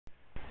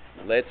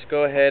let's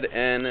go ahead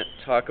and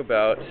talk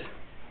about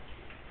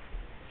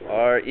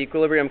our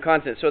equilibrium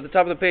constant. So at the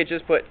top of the page,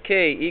 just put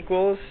K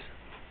equals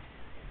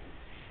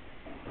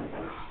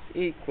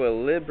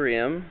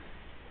equilibrium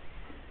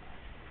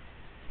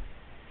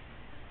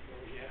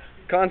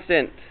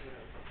constant.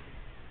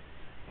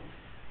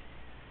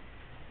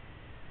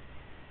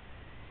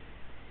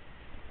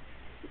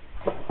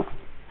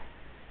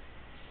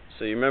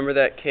 So you remember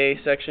that K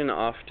section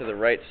off to the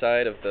right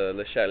side of the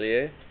Le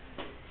Chatelier?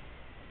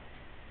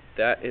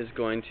 That is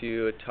going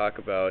to talk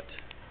about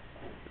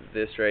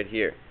this right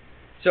here.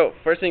 So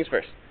first things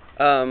first,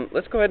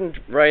 let's go ahead and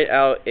write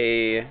out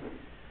a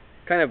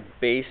kind of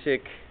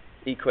basic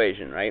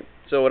equation, right?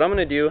 So what I'm going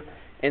to do,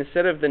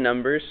 instead of the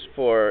numbers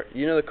for,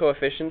 you know, the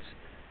coefficients,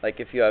 like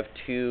if you have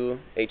two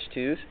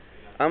H2s,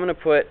 I'm going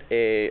to put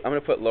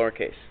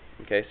lowercase.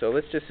 Okay, so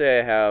let's just say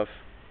I have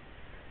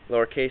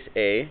lowercase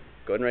a.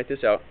 Go ahead and write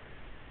this out.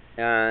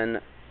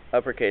 And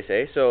uppercase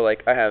A. So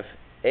like I have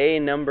a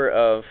number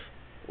of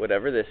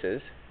whatever this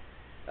is,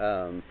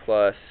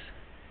 plus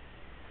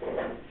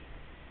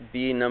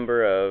b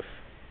number of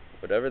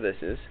whatever this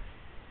is.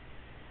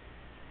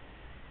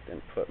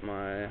 Then put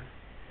my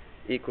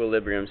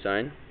equilibrium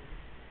sign.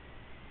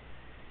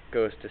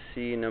 Goes to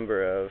c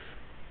number of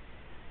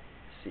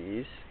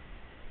c's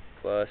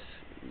plus,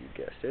 you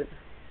guessed it,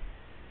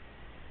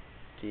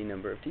 d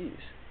number of d's.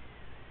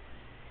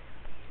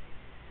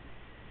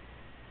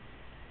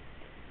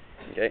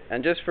 Okay,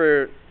 and just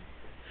for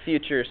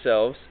future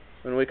selves,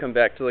 when we come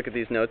back to look at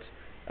these notes,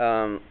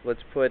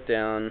 let's put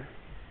down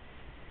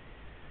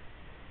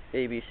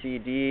A, B, C,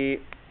 D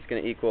is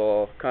going to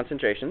equal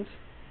concentrations.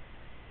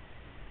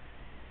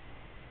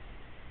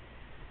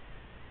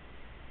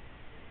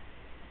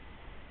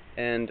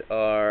 And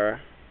our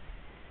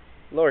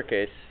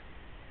lowercase is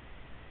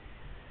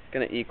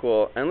going to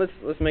equal, and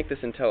let's make this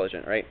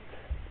intelligent, right?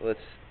 Let's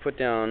put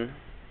down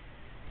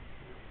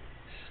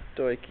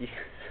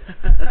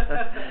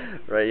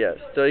right, yes.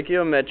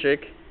 Stoichiometric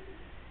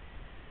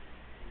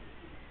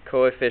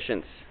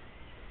coefficients.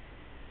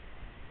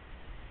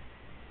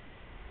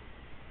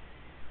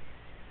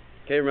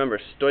 Okay, remember,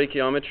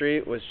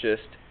 stoichiometry was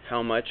just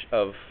how much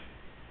of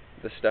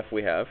the stuff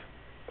we have,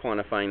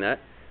 quantifying that.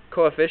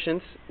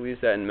 Coefficients, we use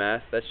that in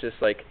math, that's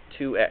just like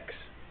 2x,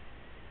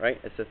 right?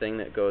 It's the thing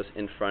that goes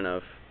in front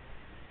of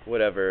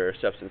whatever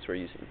substance we're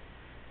using.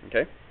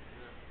 Okay?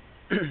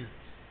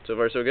 So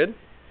far, so good?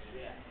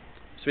 Yeah.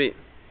 Sweet.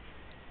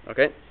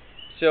 Okay,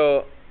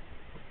 so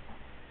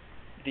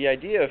the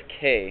idea of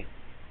K,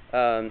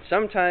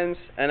 sometimes,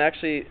 and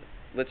actually,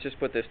 let's just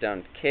put this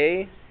down.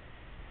 K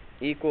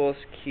equals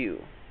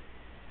Q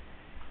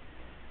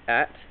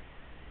at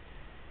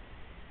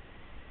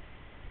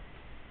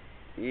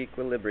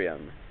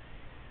equilibrium.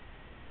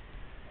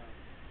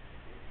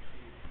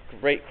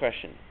 Great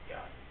question.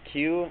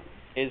 Q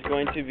is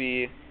going to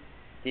be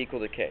equal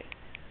to K.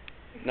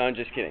 No, I'm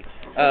just kidding.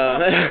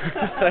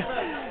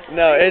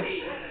 No, it's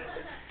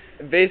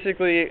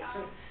basically,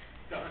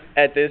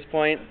 at this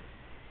point,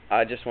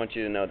 I just want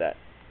you to know that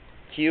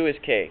Q is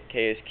K.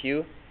 K is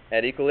Q.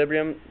 At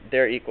equilibrium,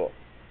 they're equal.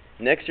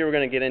 Next year, we're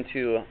going to get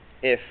into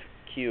if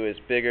Q is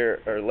bigger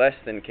or less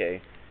than K.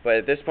 But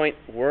at this point,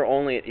 we're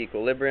only at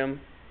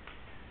equilibrium,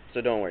 so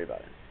don't worry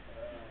about it.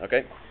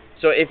 Okay?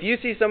 So if you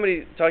see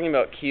somebody talking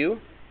about Q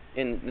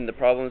in the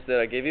problems that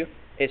I gave you,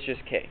 it's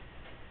just K.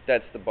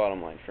 That's the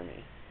bottom line for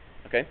me.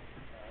 Okay?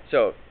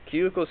 So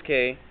Q equals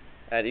K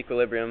at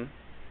equilibrium.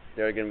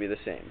 They're going to be the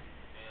same,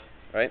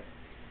 right?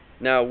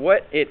 Now,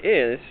 what it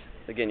is,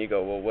 again, you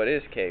go, well, what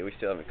is K? We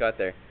still haven't got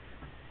there.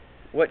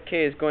 What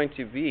K is going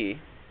to be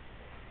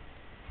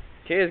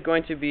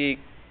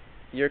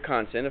your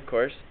constant, of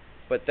course,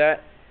 but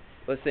that,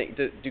 let's think,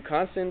 do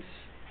constants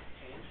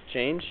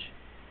change?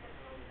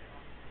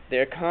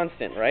 They're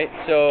constant, right?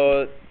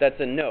 So that's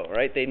a no,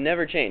 right? They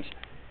never change,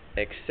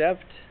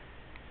 except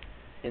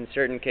in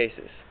certain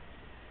cases.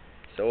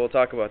 So we'll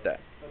talk about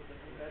that.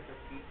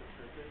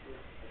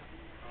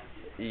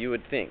 You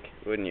would think,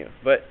 wouldn't you?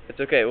 But it's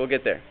okay, we'll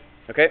get there.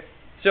 Okay?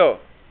 So,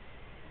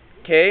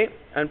 K,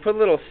 and put a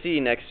little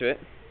C next to it,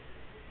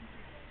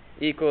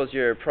 equals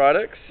your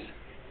products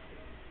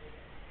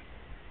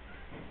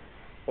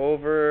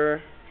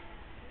over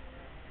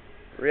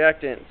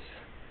reactants.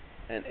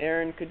 And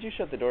Aaron, could you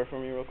shut the door for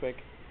me real quick?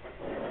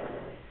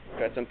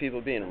 Got some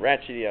people being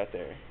ratchety out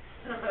there.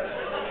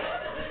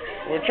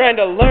 We're trying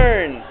to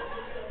learn.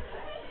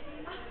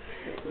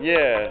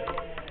 Yeah.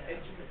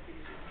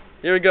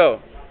 Here we go.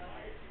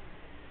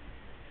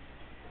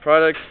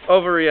 Products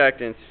over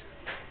reactants.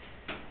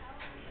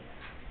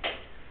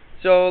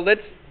 So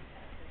let's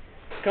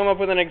come up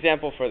with an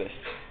example for this.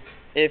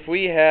 If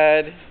we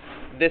had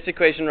this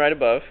equation right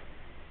above,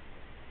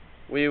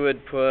 we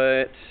would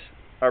put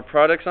our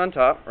products on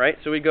top, right?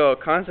 So we go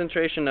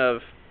concentration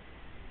of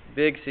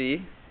big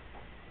C,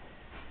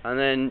 and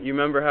then you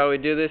remember how we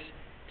do this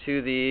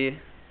to the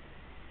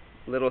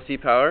little c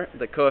power,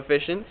 the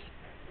coefficients.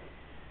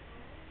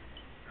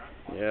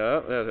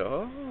 Yeah,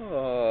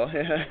 oh,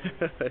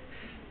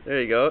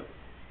 there you go.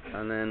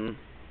 And then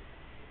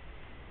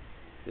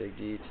big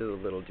D to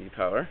the little d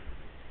power.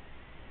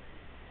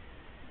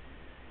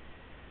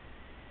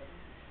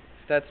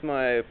 If that's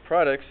my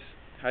products,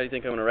 how do you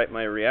think I'm going to write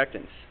my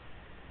reactants?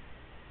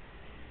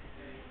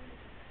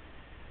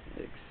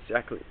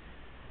 Exactly.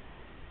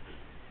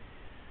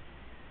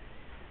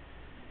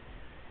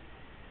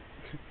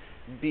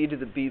 B to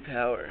the B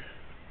power.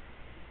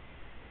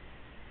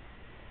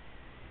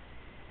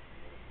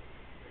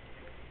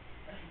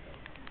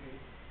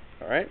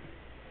 Alright.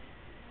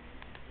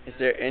 Is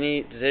there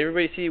any, does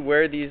everybody see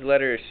where these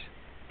letters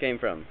came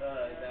from?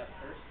 That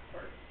first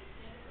part?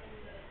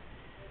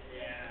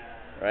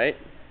 Yeah. Right?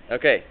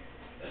 Okay.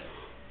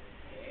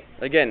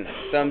 Again,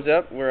 thumbs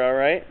up, we're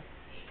alright.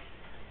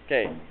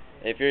 Okay.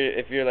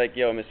 If you're like,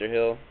 yo, Mr.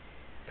 Hill,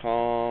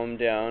 calm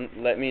down,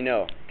 let me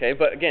know. Okay,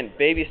 but again,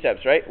 baby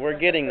steps, right? We're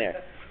getting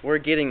there. We're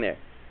getting there.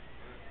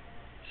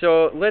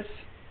 So let's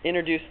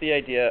introduce the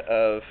idea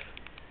of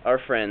our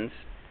friends.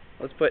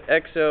 Let's put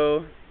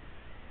exo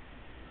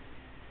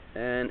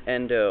and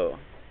endo.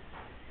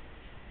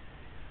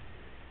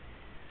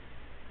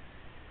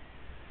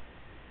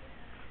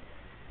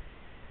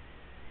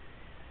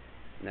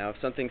 Now, if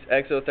something's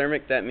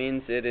exothermic, that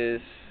means it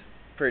is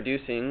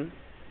producing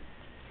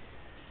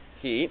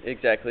heat,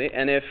 exactly.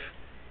 And if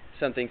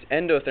something's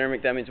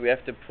endothermic, that means we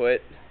have to put,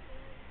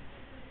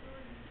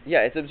 yeah,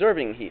 it's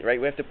absorbing heat, right?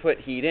 We have to put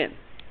heat in.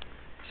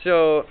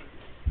 So,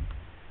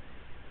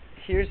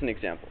 here's an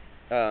example.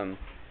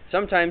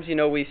 Sometimes,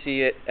 we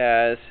see it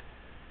as,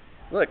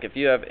 look, if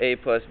you have A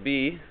plus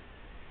B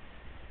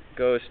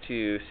goes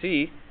to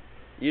C,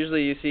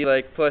 usually you see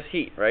like plus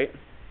heat, right?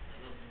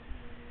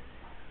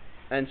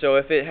 And so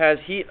if it has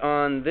heat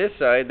on this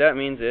side, that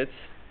means it's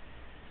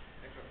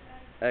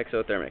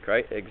exothermic,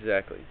 right?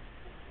 Exactly.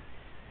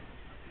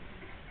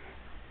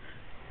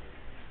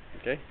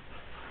 Okay.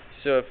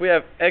 So if we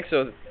have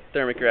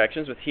exothermic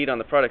reactions with heat on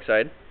the product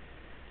side,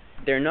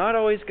 they're not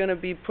always going to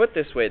be put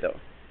this way, though.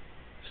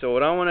 So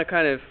what I want to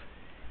kind of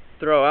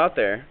throw out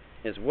there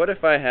is, what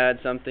if I had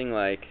something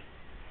like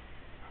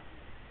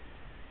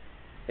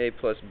A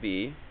plus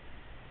B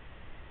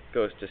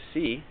goes to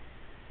C,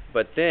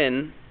 but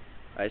then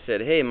I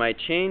said, hey, my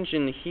change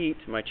in heat,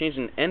 my change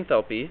in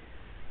enthalpy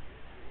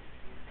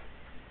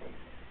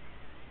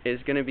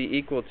is going to be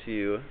equal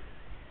to,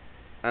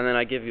 and then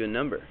I give you a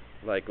number,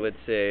 like let's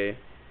say,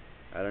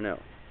 I don't know,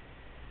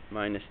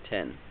 minus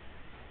 10.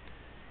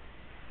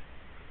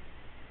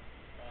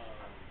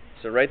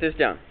 So write this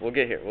down. We'll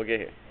get here.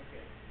 Okay.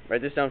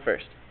 Write this down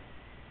first.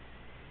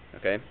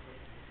 Okay?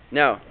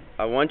 Now,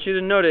 I want you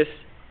to notice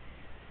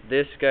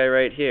this guy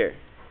right here.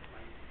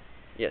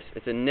 Yes,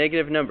 it's a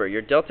negative number.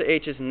 Your delta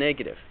H is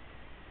negative.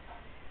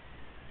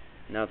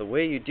 Now, the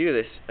way you do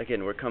this,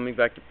 again, we're coming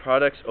back to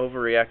products over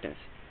reactants.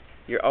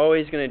 You're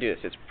always going to do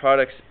this. It's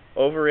products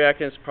over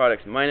reactants,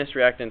 products minus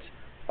reactants.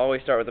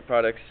 Always start with the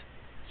products,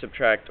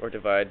 subtract or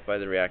divide by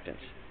the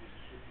reactants.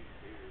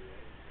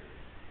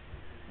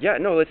 Yeah,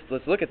 no,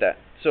 let's look at that.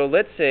 So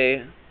let's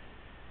say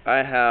I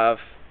have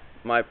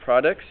my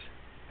products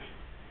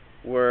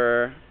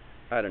were,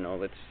 I don't know,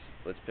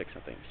 let's pick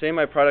something. Say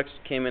my products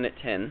came in at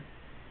 10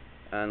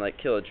 on like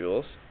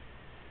kilojoules,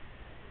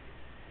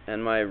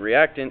 and my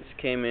reactants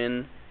came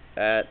in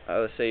at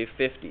let's say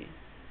 50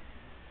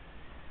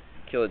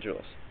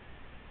 kilojoules.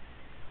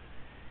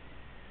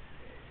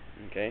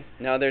 Okay.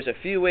 Now there's a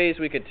few ways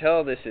we could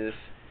tell this is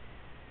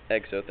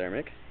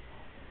exothermic,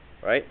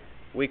 right?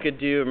 We could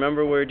do,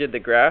 remember where we did the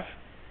graph,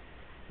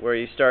 where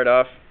you start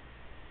off,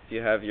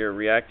 you have your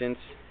reactants,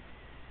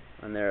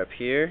 and they're up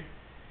here,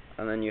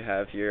 and then you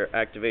have your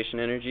activation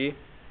energy,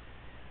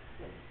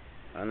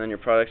 and then your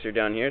products are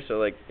down here. So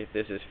like if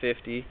this is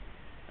 50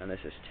 and this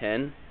is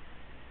 10,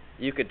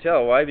 you could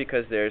tell why,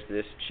 because there's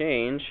this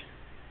change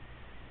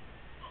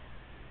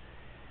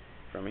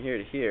from here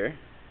to here.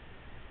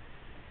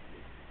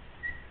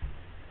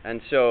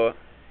 And so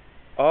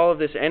all of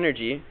this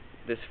energy,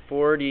 this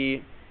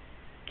 40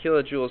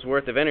 kilojoules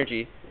worth of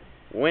energy,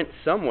 went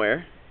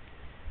somewhere.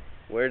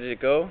 Where did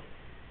it go?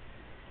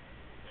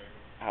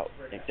 Out.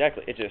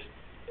 Exactly.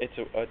 It's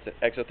an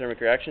exothermic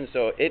reaction,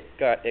 so it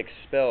got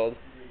expelled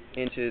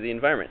into the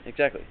environment.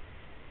 Exactly.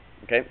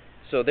 Okay.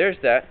 So there's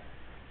that.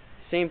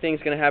 Same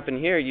thing's going to happen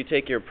here. You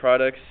take your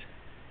products,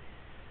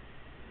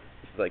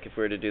 like if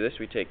we were to do this,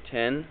 we take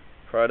 10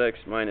 products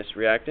minus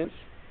reactants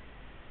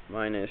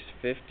minus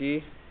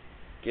 50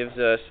 gives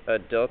us a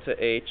delta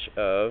H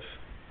of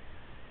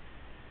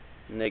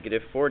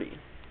negative 40.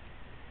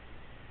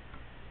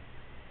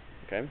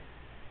 Okay?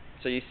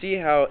 So you see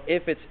how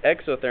if it's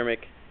exothermic,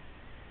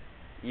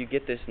 you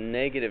get this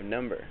negative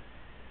number.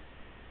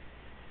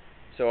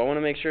 So I want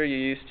to make sure you're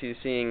used to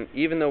seeing,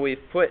 even though we've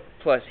put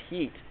plus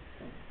heat,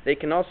 they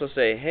can also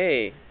say,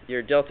 hey,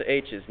 your delta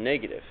H is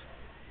negative,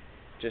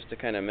 just to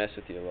kind of mess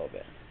with you a little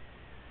bit.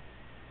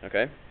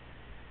 Okay?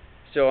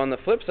 So on the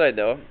flip side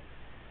though,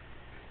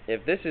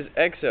 if this is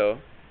exo,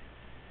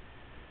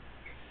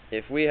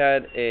 if we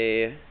had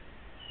a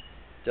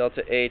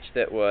delta H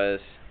that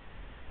was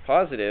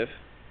positive,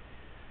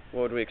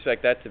 what would we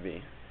expect that to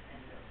be?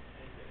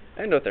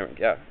 Endothermic,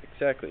 yeah,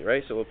 exactly,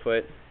 right? So we'll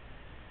put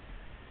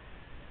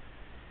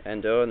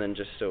endo, and then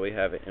just so we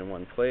have it in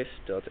one place,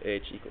 delta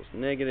H equals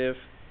negative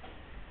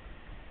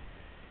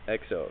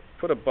XO.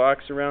 Put a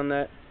box around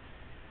that,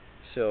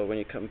 so when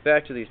you come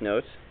back to these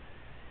notes,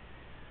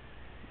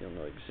 you'll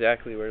know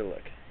exactly where to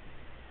look.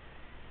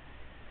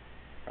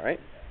 Alright?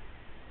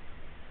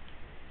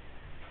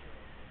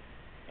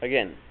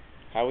 Again,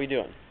 how are we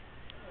doing?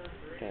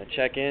 Gonna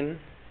check in.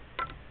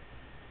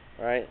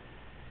 Alright?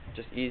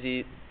 Just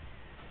easy.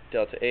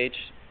 Delta H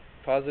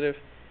positive,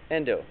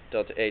 endo,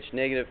 delta H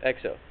negative,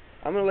 XO.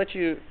 I'm going to let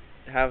you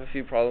have a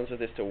few problems with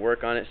this to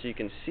work on it so you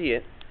can see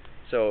it.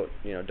 So,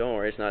 don't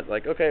worry, it's not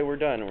like, okay, we're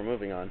done, we're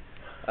moving on.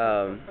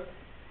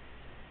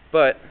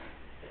 But,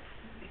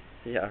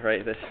 yeah,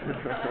 right, this.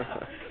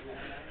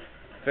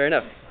 Fair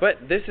enough.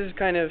 But this is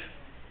kind of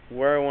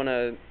where I want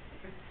to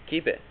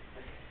keep it.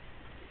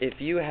 If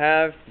you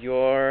have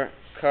your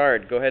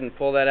card, go ahead and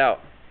pull that out.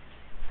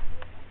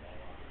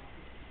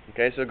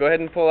 Okay, so go ahead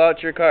and pull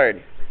out your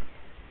card.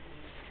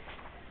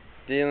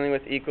 Dealing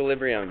with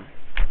equilibrium.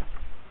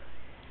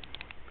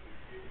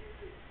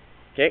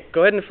 Okay,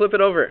 go ahead and flip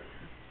it over.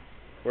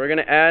 We're going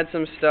to add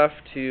some stuff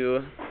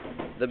to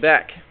the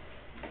back.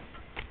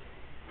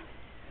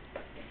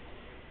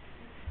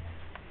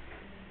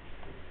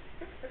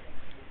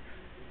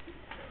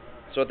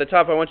 So at the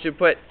top I want you to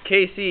put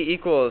Kc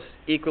equals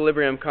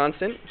equilibrium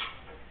constant.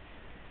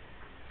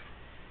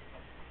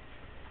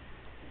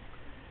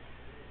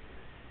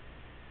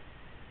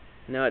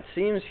 Now it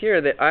seems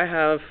here that I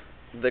have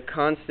the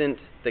constant,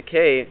 the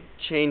K,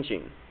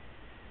 changing.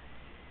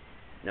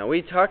 Now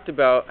we talked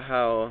about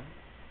how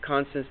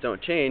constants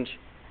don't change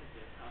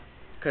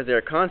because they're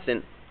a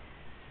constant,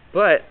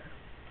 but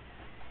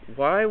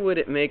why would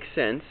it make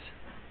sense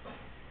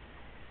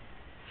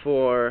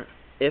for,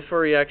 if a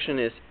reaction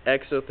is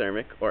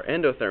exothermic or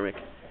endothermic,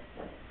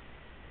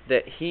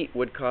 that heat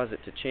would cause it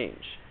to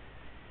change?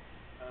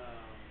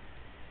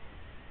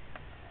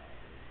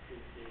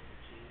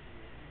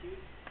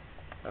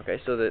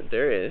 Okay, so that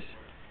there is.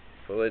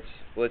 So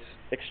let's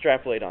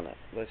extrapolate on that.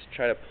 Let's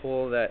try to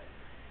pull that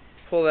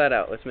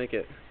out. Let's make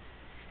it,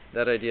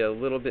 that idea, a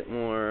little bit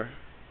more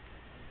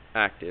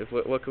active.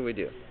 What could we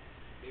do?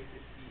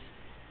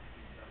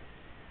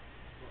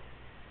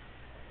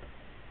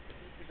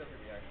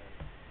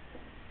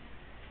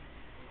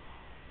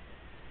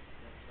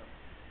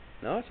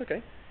 No, it's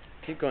okay.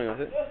 Keep going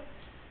with it.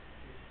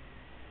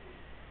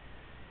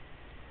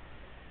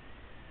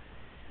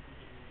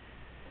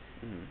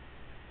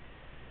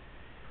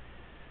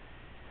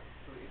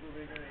 So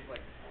equilibrium is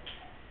like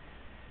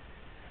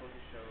supposed to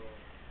show.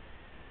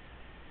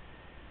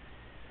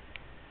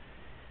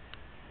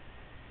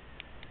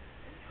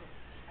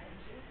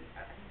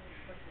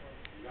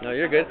 No,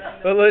 you're good.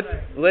 But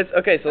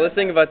let's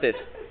think about this.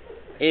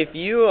 If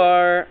you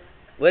are,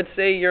 let's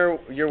say you're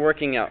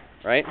working out,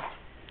 right?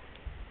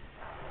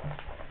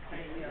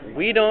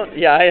 We don't.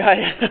 Yeah,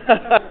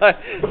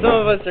 some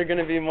of us are going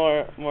to be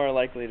more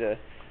likely to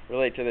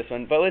relate to this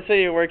one. But let's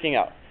say you're working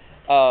out,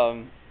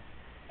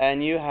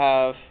 and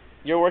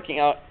you're working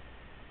out.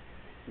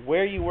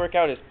 Where you work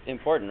out is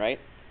important, right?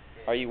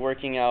 Are you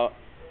working out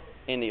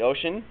in the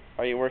ocean?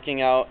 Are you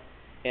working out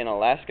in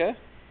Alaska?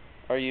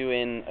 Are you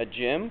in a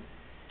gym?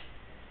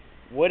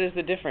 What is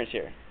the difference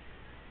here?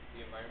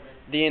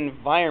 The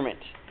environment.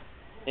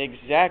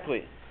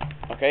 Exactly.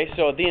 Okay,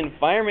 so the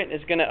environment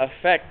is going to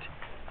affect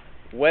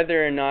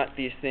whether or not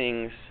these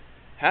things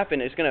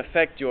happen. It's going to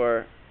affect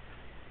your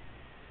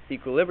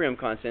equilibrium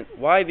constant.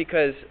 Why?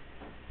 Because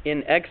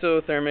in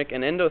exothermic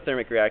and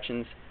endothermic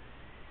reactions,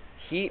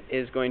 heat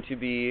is going to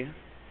be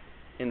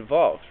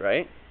involved,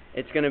 right?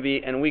 It's going to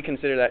be, and we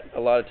consider that a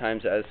lot of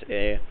times as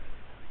a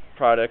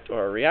product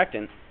or a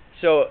reactant.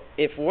 So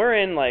if we're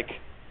in, like,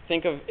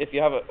 think of if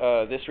you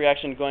have this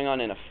reaction going on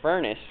in a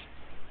furnace,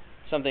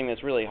 something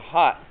that's really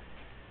hot,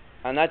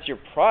 and that's your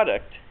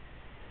product,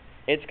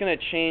 it's going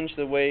to change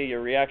the way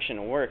your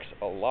reaction works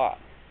a lot,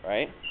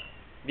 right?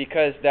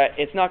 Because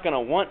it's not going to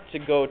want to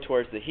go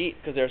towards the heat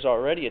because there's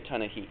already a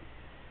ton of heat.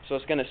 So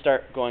it's going to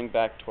start going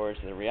back towards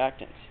the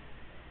reactants.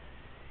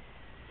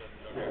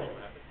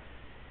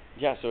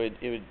 Yeah, so it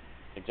would,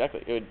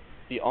 exactly, it would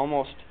be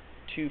almost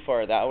too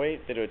far that way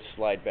that it would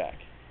slide back.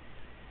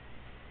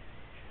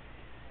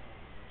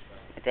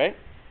 Okay?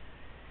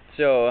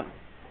 So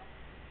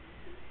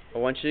I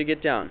want you to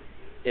get down.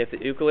 If the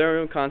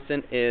equilibrium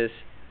constant is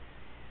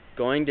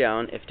going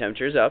down, if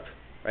temperature is up,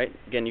 right?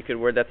 Again, you could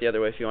word that the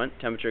other way if you want.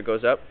 Temperature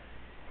goes up,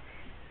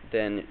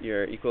 then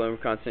your equilibrium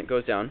constant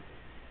goes down.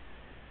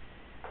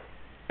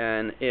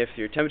 And if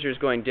your temperature is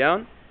going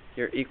down,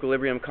 your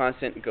equilibrium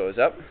constant goes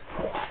up.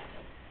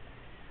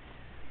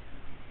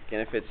 Again,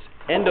 if it's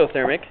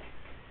endothermic,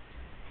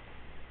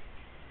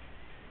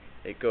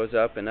 it goes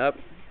up and up.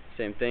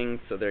 Same thing,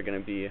 so they're going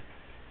to be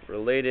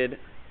related.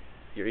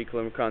 Your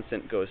equilibrium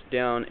constant goes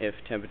down if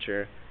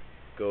temperature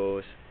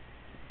goes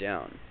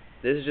down.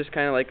 This is just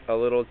kind of like a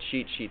little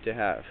cheat sheet to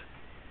have.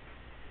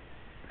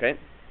 Okay?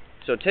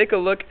 So take a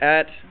look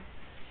at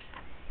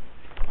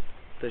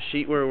the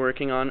sheet we were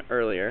working on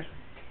earlier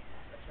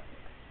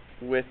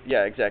with,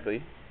 yeah,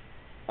 exactly,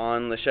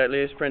 on Le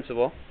Chatelier's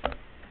principle.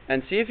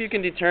 and see if you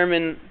can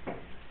determine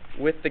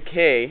with the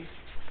K,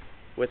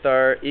 with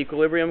our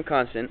equilibrium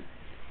constant,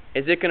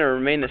 is it going to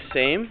remain the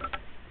same?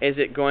 Is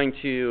it going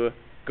to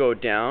go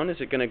down? Is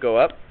it going to go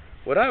up?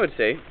 What I would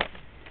say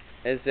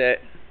is that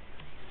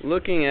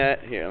looking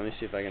at, here, let me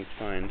see if I can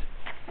find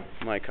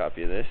my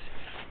copy of this.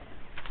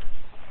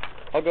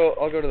 I'll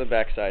go to the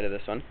back side of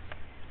this one.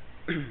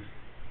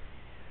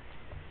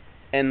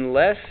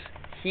 Unless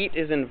heat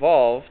is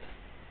involved,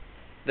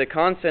 the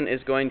constant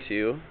is going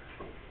to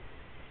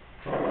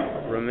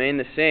remain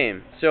the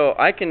same. So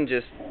I can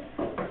just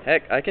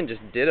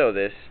ditto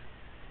this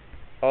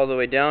all the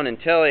way down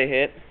until I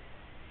hit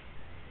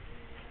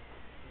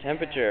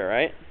temperature,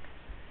 right?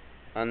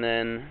 And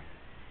then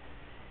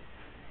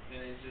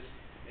it's just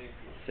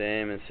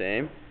same and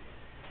same.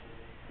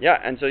 Yeah,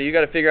 and so you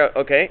got to figure out,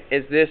 okay,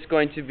 is this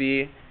going to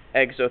be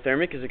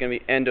exothermic? Is it going to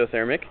be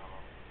endothermic?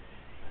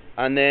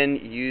 And then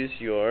use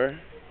your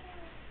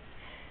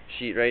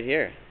sheet right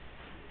here.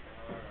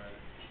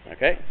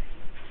 Okay?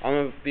 I'm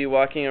going to be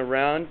walking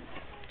around,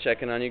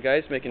 checking on you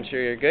guys, making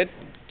sure you're good.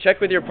 Check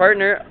with your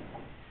partner.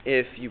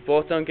 If you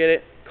both don't get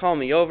it, call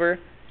me over.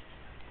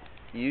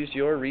 Use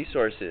your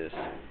resources.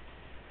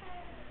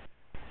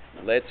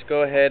 Let's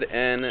go ahead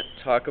and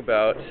talk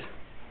about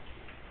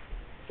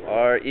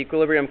our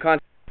equilibrium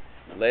constant.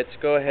 Let's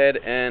go ahead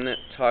and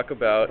talk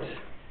about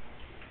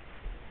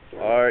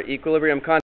our equilibrium constant.